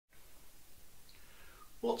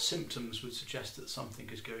What symptoms would suggest that something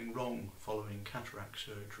is going wrong following cataract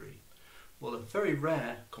surgery? Well, a very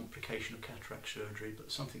rare complication of cataract surgery,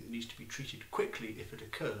 but something that needs to be treated quickly if it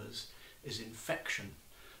occurs, is infection.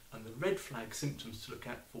 And the red flag symptoms to look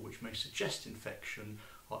at for which may suggest infection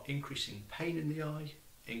are increasing pain in the eye,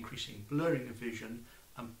 increasing blurring of vision,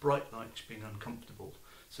 and bright lights being uncomfortable.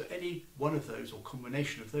 So any one of those or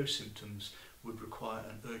combination of those symptoms would require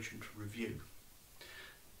an urgent review.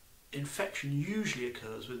 Infection usually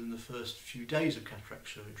occurs within the first few days of cataract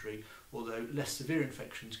surgery, although less severe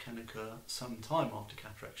infections can occur some time after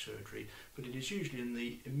cataract surgery, but it is usually in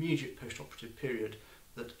the immediate post-operative period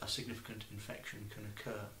that a significant infection can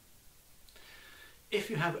occur. If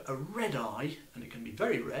you have a red eye, and it can be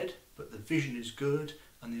very red, but the vision is good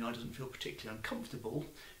and the eye doesn't feel particularly uncomfortable,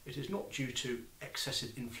 it is not due to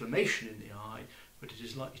excessive inflammation in the eye, but it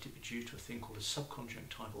is likely to be due to a thing called a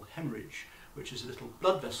subconjunctival hemorrhage, which is a little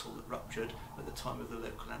blood vessel that ruptured at the time of the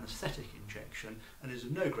local anaesthetic injection and is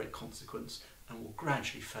of no great consequence and will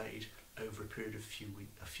gradually fade over a period of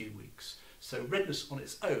a few weeks. So redness on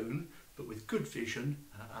its own, but with good vision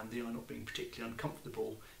and the eye not being particularly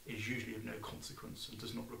uncomfortable, is usually of no consequence and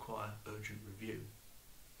does not require urgent review.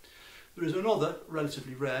 There is another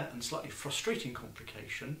relatively rare and slightly frustrating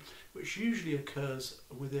complication which usually occurs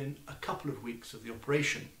within a couple of weeks of the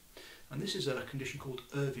operation. And this is a condition called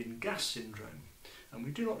Irving-Gass syndrome. And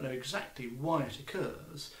we do not know exactly why it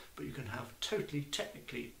occurs, but you can have totally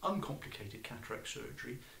technically uncomplicated cataract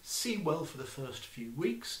surgery, see well for the first few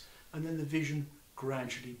weeks, and then the vision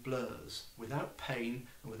gradually blurs without pain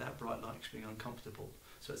and without bright lights being uncomfortable.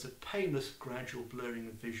 So it's a painless gradual blurring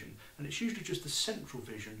of vision, and it's usually just the central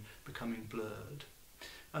vision becoming blurred.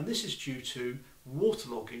 And this is due to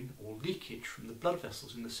waterlogging or leakage from the blood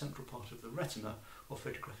vessels in the central part of the retina or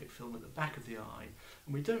photographic film at the back of the eye,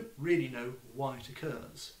 and we don't really know why it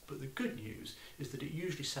occurs. But the good news is that it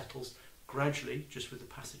usually settles gradually just with the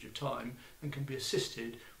passage of time and can be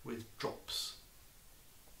assisted with drop